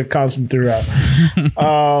much a constant throughout.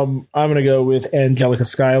 I'm gonna go with Angelica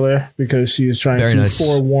Schuyler because she is trying to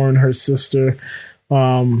forewarn her sister,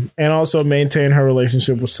 and also maintain her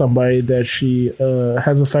relationship with somebody that she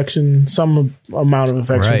has some amount of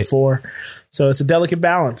affection for. So it's a delicate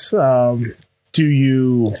balance. Do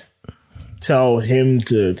you tell him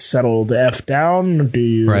to settle the F down? Or do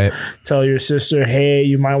you tell your sister, hey,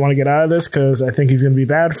 you might want to get out of this because I think he's going to be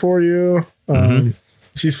bad for you?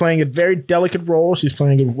 She's playing a very delicate role. She's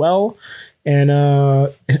playing it well. And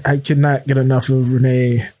I could not get enough of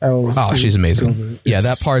Renee Ellis. Oh, she's amazing. Yeah,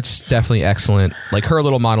 that part's definitely excellent. Like, her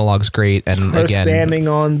little monologue's great. And her again, standing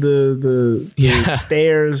on the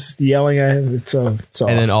stairs, yelling at him. It's awesome.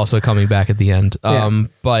 And then also coming back at the end.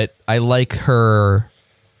 But I like her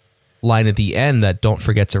line at the end that don't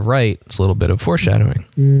forget to write. It's a little bit of foreshadowing.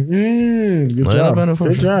 Good job. I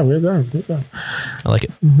like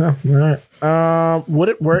it. All right. Would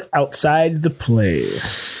it work outside the play?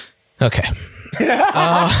 Okay.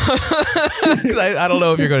 I don't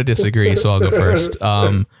know if you're going to disagree, so I'll go first.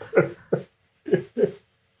 Didn't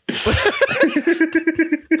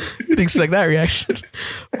expect that reaction.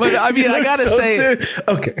 But I mean, I gotta say,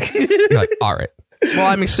 okay. Like, all right. Well,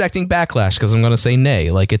 I'm expecting backlash because I'm going to say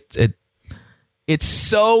nay. Like it's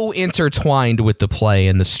so intertwined with the play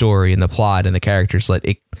and the story and the plot and the characters.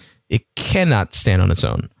 Like it cannot stand on its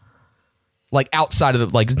own. Like, outside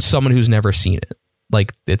of someone who's never seen it.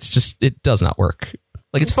 Like, it does not work.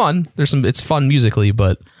 Like, it's fun. It's fun musically,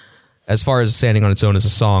 but as far as standing on its own as a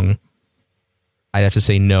song, I'd have to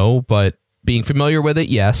say no. But being familiar with it,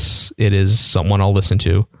 yes, it is someone I'll listen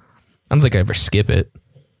to. I don't think I ever skip it.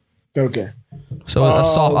 Okay. So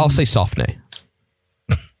I'll say soft nay.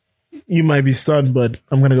 You might be stunned, but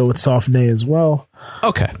I'm going to go with soft nay as well.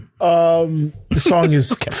 Okay. The song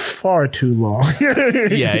is far too long.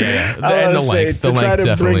 Yeah. And the length. To try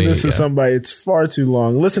to bring this to somebody, it's far too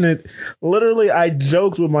long. Listen, literally, I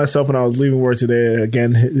joked with myself when I was leaving work today.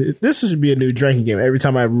 Again, this should be a new drinking game. Every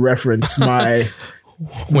time I reference my...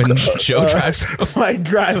 when Joe drives my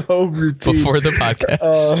drive home routine before the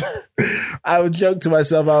podcast, I would joke to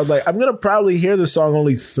myself, I was like, I'm gonna probably hear the song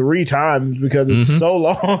only 3 times because it's so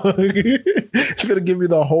long. It's gonna give me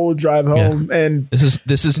the whole drive home. And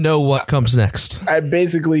this is no what comes next. I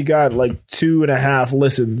basically got like 2.5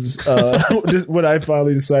 listens when I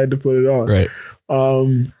finally decided to put it on. Right.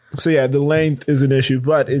 So yeah, the length is an issue,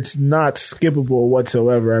 but it's not skippable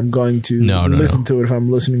whatsoever. I'm going to listen to it if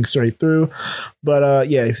I'm listening straight through. But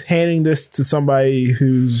handing this to somebody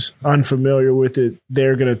who's unfamiliar with it,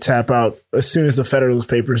 they're going to tap out as soon as the Federalist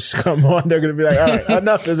Papers come on. They're going to be like, all right,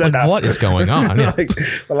 enough is enough. What is going on? Like,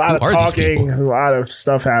 a lot of talking, a lot of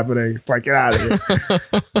stuff happening. Like, get out of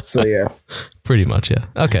here. So yeah. Pretty much, yeah.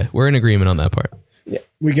 Okay, we're in agreement on that part. Yeah,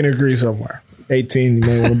 we can agree somewhere. 18, you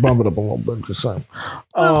may want to bump it up a little bit, just saying.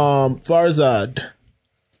 Farzad.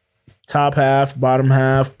 top half, bottom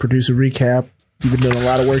half, producer recap. You've been doing a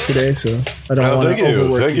lot of work today, so I don't want to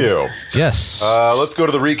overwork Thank you. Yes. Let's go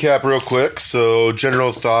to the recap real quick. So,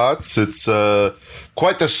 general thoughts. It's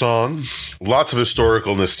quite the song. Lots of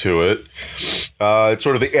historicalness to it. It's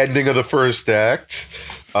sort of the ending of the first act.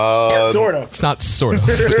 Sort of. It's not sort of.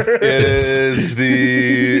 There's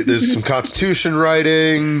some Constitution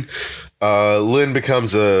writing. Lynn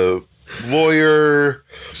becomes a lawyer.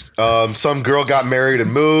 Some girl got married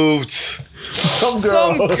and moved. Some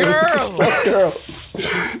girl.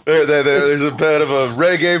 There's a bit of a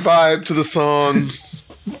reggae vibe to the song.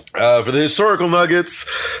 For the historical nuggets,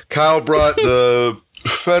 Kyle brought the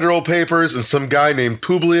federal papers and some guy named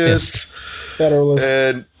Publius. Federalist.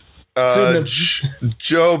 And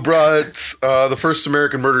Joe brought the first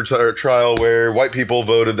American murder trial where white people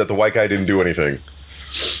voted that the white guy didn't do anything.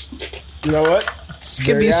 You know what?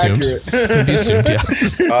 Can be assumed. Can be assumed, yeah.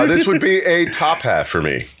 This would be a top half for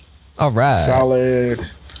me. All right. Solid.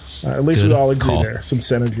 At least we all agree there. Some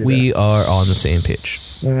synergy. We are on the same page.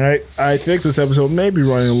 All right. I think this episode may be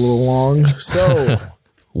running a little long. So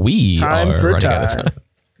we time are for running time. out of time.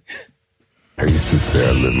 I used to say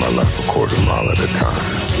I live my life a quarter mile at a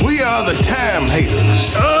time. We are the time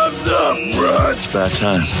haters of the front. It's about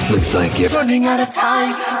time. Looks like you're running out of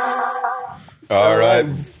time. All right,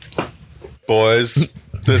 boys.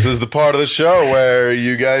 This is the part of the show where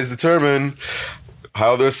you guys determine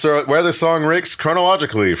where the song ranks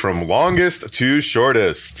chronologically from longest to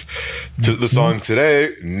shortest. The song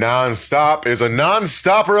today, Non-Stop, is a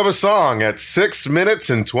non-stopper of a song at 6 minutes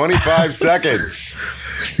and 25 seconds.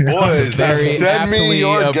 Boys, send me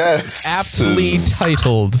your guests. Aptly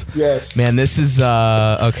titled. Yes. Man, this is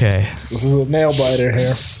okay. This is a nail biter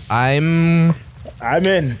here. I'm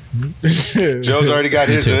in. Joe's already got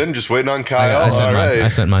his in. Just waiting on Kyle. I sent mine. I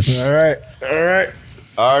sent mine.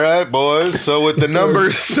 All right, boys. So with the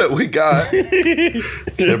numbers that we got,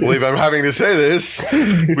 can't believe I'm having to say this.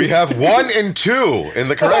 We have 1 and 2, and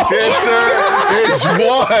the correct answer is 1.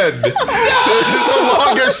 This is the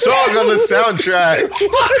longest song on the soundtrack.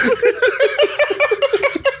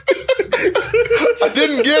 I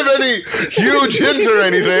didn't give any huge hint or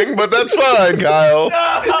anything, but that's fine, Kyle.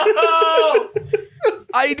 No!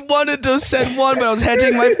 I wanted to send 1, but I was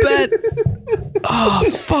hedging my bet. Oh,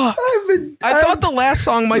 fuck. I thought the last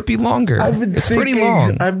song might be longer. It's pretty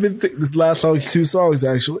long. This last song is 2 songs,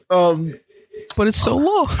 actually. But it's so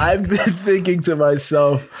long. I've been thinking to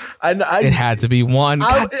myself. It had to be 1.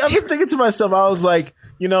 I've been thinking to myself, I was like,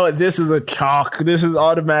 you know what, this is a chalk. This is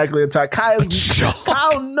automatically a tie. Kyle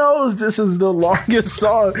knows this is the longest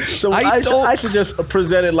song. So I should just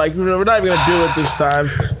present it like, we're not even going to do it this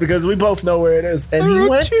time because we both know where it is. And he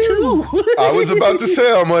went 2. I was about to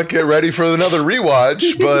say, I might get ready for another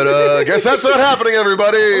rewatch, but I guess that's not happening,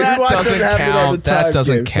 everybody. That doesn't count. That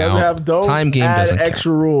doesn't count. Time game doesn't count.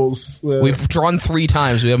 Extra rules. We've drawn 3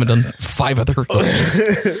 times. We haven't done 5 other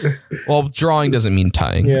rewatches. Well, drawing doesn't mean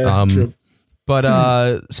tying. Yeah, true. But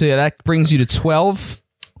so yeah, that brings you to 12.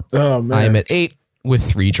 Oh man, I'm at 8 with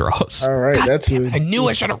 3 draws. All right, I knew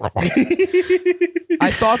I should have rolled.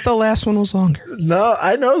 I thought the last one was longer. No,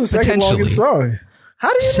 I know the second longest song.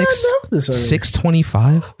 How do you not know this already?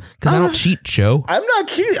 625? Because I don't cheat, Joe. I'm not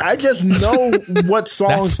cheating. I just know what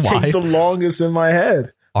songs take the longest in my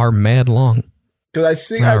head. Are mad long.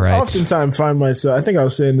 Because I oftentimes find myself, I think I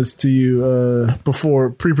was saying this to you before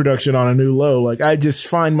pre-production on A New Low, like I just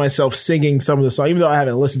find myself singing some of the songs, even though I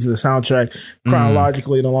haven't listened to the soundtrack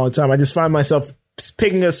chronologically in a long time. I just find myself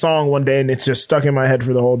picking a song one day and it's just stuck in my head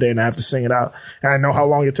for the whole day and I have to sing it out. And I know how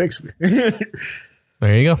long it takes me.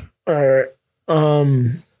 There you go. All right.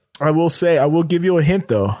 I will say, I will give you a hint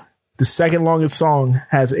though. The second longest song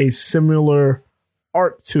has a similar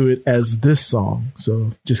arc to it as this song.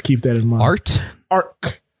 So just keep that in mind. Arc.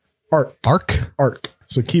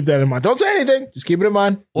 So keep that in mind. Don't say anything. Just keep it in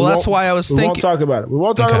mind. Well, that's why I was thinking. We won't talk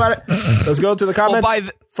about it. Let's go to the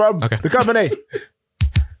comments from the company.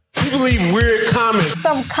 People leave weird comments.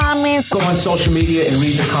 Some comments. Go on social media and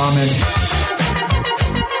read the comments.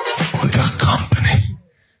 We got company.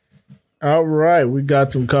 All right. We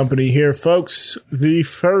got some company here, folks. The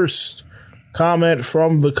first comment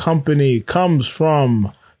from the company comes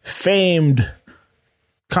from famed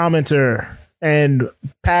commenter and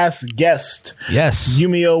past guest,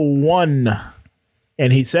 Yumio1,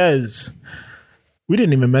 and he says, "We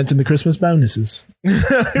didn't even mention the Christmas bonuses."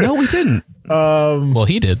 No, we didn't. Well,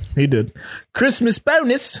 he did. He did. Christmas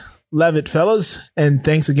bonus, love it, fellas, and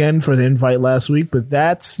thanks again for the invite last week. But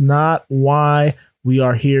that's not why we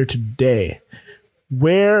are here today.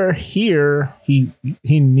 We're here. He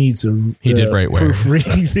needs a. He did write where.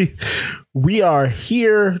 Proofread. We are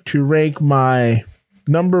here to rank my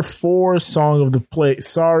Number 4 song of the play.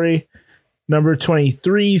 Sorry. Number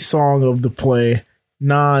 23 song of the play.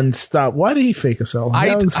 Non-stop. Why did he fake us out? I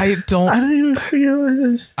don't even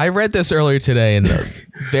figure. I read this earlier today, and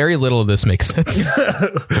very little of this makes sense.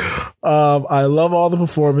 I love all the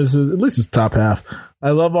performances. At least it's top half. I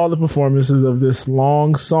love all the performances of this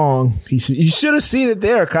long song. You should have seen it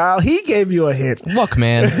there, Kyle. He gave you a hint. Look,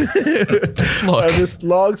 man. Look. This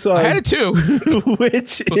long song. I had it too.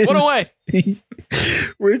 Put away.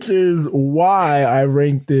 Which is why I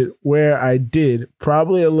ranked it where I did.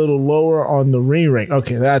 Probably a little lower on the re-rank.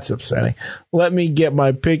 Okay, that's upsetting. Let me get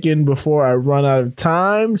my pick in before I run out of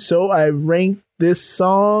time. So I ranked this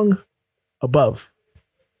song above.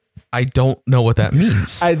 I don't know what that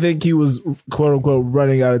means. I think he was, quote unquote,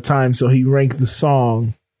 running out of time, so he ranked this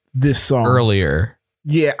song earlier.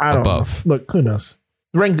 Yeah, I don't know. Look, who knows?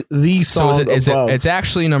 Rank the song above. It's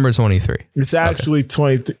actually number 23. It's actually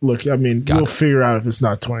 23. Look, I mean, we'll figure out if it's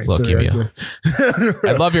not 23. Look,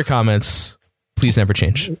 I love your comments. Please never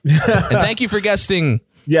change. And thank you for guesting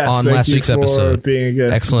on last week's episode. Being a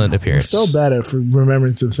guest. Excellent appearance. We're so bad at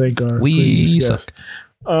remembering to thank our We suck.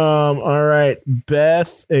 All right.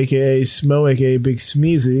 Beth, aka Smo, aka Big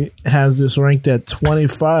Smeezy, has this ranked at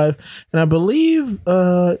 25, and I believe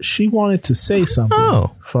she wanted to say something.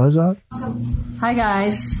 Oh, Farzad. Hi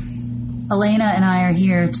guys, Elena and I are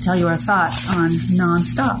here to tell you our thoughts on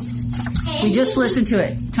Nonstop. We just listened to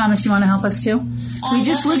it. Thomas, you want to help us too? We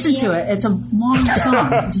just listened to it. It's a long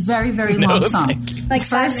song. It's a very, very long song. Like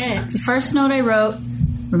 5 minutes. The first note I wrote,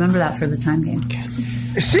 remember that for the time game.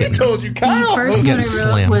 She told you, Kyle. The first note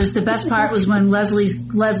I wrote was the best part was when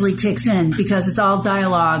Leslie kicks in, because it's all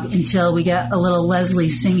dialogue until we get a little Leslie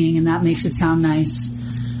singing, and that makes it sound nice.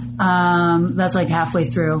 That's like halfway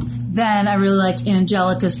through. Then I really liked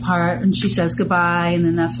Angelica's part, and she says goodbye, and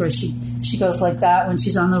then that's where she goes like that when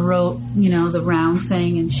she's on the road, the round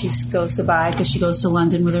thing, and she goes goodbye because she goes to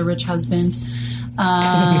London with her rich husband.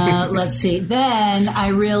 Let's see. Then I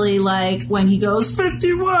really like when he goes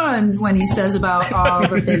 51, when he says about all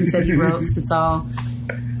the things that he wrote, because it's all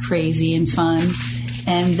crazy and fun.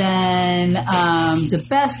 And then the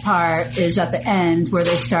best part is at the end where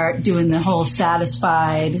they start doing the whole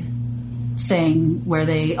Satisfied thing where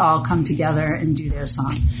they all come together and do their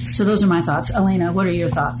song. So those are my thoughts. Elena, what are your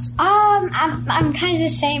thoughts? I'm kind of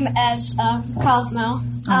the same as Cosmo. Oh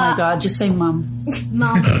my God, just say mom.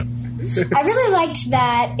 Mom. I really liked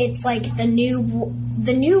that it's like the new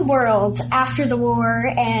world after the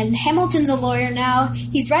war, and Hamilton's a lawyer now.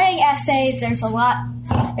 He's writing essays. There's a lot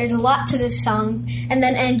to this song. And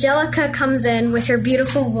then Angelica comes in with her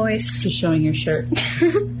beautiful voice. Just showing your shirt.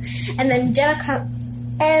 And then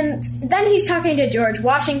then he's talking to George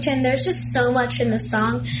Washington. There's just so much in the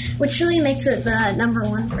song, which really makes it the number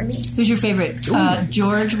one for me. Who's your favorite?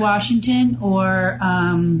 George Washington or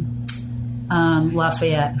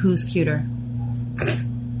Lafayette? Who's cuter?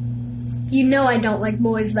 I don't like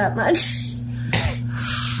boys that much.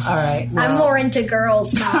 All right. Well. I'm more into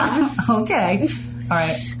girls now. Okay. All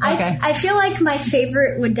right. Okay. I feel like my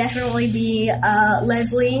favorite would definitely be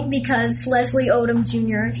Leslie, because Leslie Odom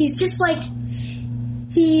Jr. He's just like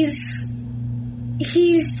he's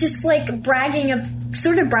just like bragging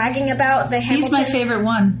about the Hamilton. He's my favorite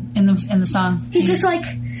one in the song. He's just like,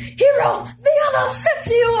 he wrote the other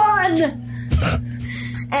 51.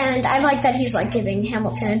 And I like that he's like giving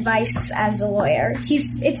Hamilton advice as a lawyer.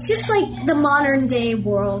 It's just like the modern day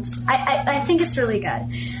world. I think it's really good.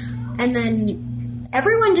 And then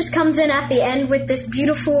everyone just comes in at the end with this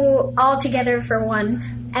beautiful all together for one.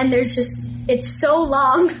 And it's so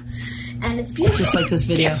long. And it's beautiful. Just like this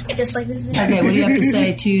video. Just like this video. Okay, what do you have to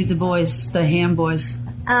say to the boys, the Ham boys?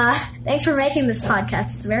 Thanks for making this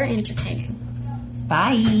podcast. It's very entertaining.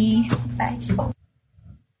 Bye. Bye.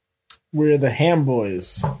 We're the Ham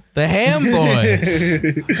Boys. The Ham Boys.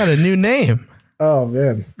 Got a new name. Oh,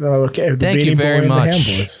 man. Okay. Thank you very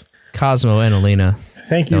much, Cosmo and Elena.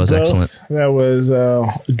 Thank you. That was excellent. That was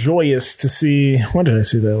joyous to see. When did I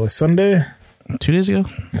see that? Was Sunday? 2 days ago?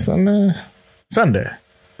 Sunday.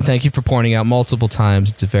 Thank you for pointing out multiple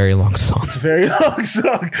times. It's a very long song. It's a very long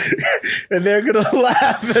song. And they're going to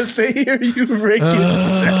laugh as they hear you rank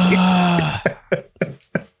it second.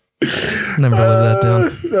 Never live that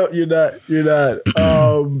down. No, you're not.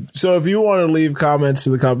 So if you want to leave comments to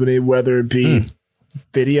the company, whether it be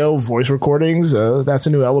video, voice recordings, that's a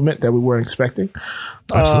new element that we weren't expecting.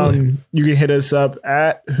 Absolutely. You can hit us up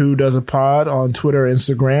at Who Does a Pod on Twitter,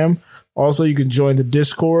 Instagram. Also, you can join the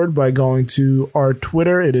Discord by going to our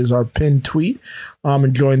Twitter. It is our pinned tweet.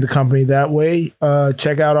 And join the company that way.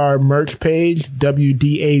 Check out our merch page,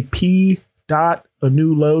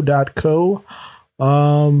 wdap.anewlow.co.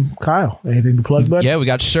 Kyle, anything to plug, bud? Yeah, we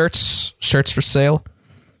got shirts for sale.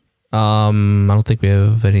 I don't think we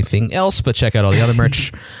have anything else, but check out all the other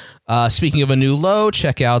merch. Speaking of A New Low,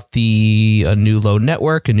 check out the A New Low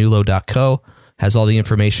network, anewlow.co. Has all the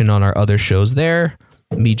information on our other shows there.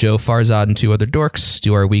 Me, Joe, Farzad, and two other dorks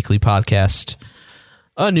do our weekly podcast,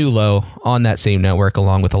 A New Low, on that same network,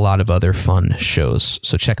 along with a lot of other fun shows.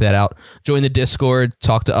 So check that out. Join the Discord,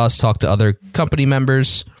 talk to us, talk to other company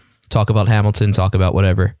members, talk about Hamilton, talk about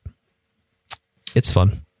whatever. It's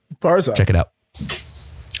fun. Farzad. Check it out.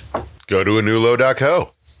 Go to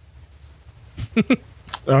anewlow.co.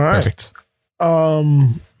 All right. Perfect.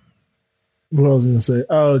 What was I going to say?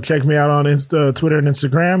 Oh, check me out on Twitter and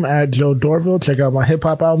Instagram at Joe Dorville. Check out my hip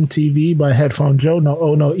hop album TV by Headphone Joe. No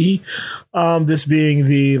O, no E. This being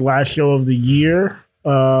the last show of the year.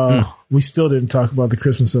 We still didn't talk about the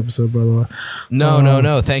Christmas episode, by the way.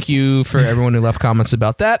 No. Thank you for everyone who left comments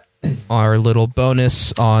about that. Our little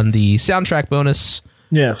bonus on the soundtrack bonus.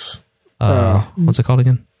 Yes. What's it called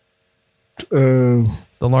again?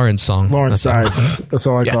 The Lawrence song. Lawrence Dice. That's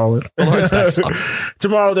all I call it. The Lawrence Dice song.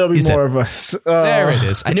 Tomorrow there'll be more of us. There it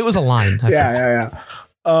is. I knew it was a line. Yeah.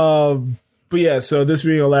 But yeah, so this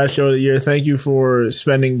being the last show of the year, thank you for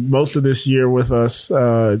spending most of this year with us.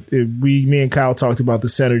 Me and Kyle talked about the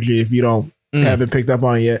synergy. If you haven't picked up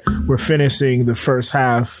on it yet, we're finishing the first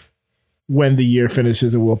half when the year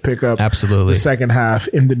finishes, and we'll pick up the second half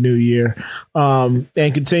in the new year. And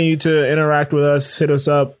continue to interact with us, hit us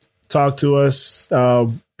up, talk to us,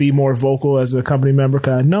 be more vocal as a company member.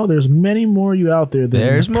 Cause I know there's many more of you out there.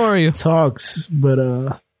 There's more of you. Talks,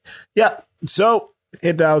 but yeah. So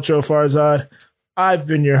hit the outro, Farzad. I've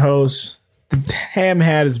been your host. The Ham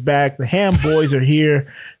Hat is back. The Ham Boys are here.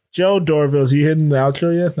 Joe Dorville, is he hitting the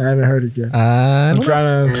outro yet? I haven't heard it yet. I'm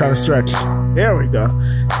trying to stretch. There we go.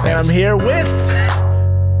 And I'm here with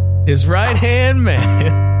his right hand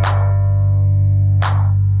man.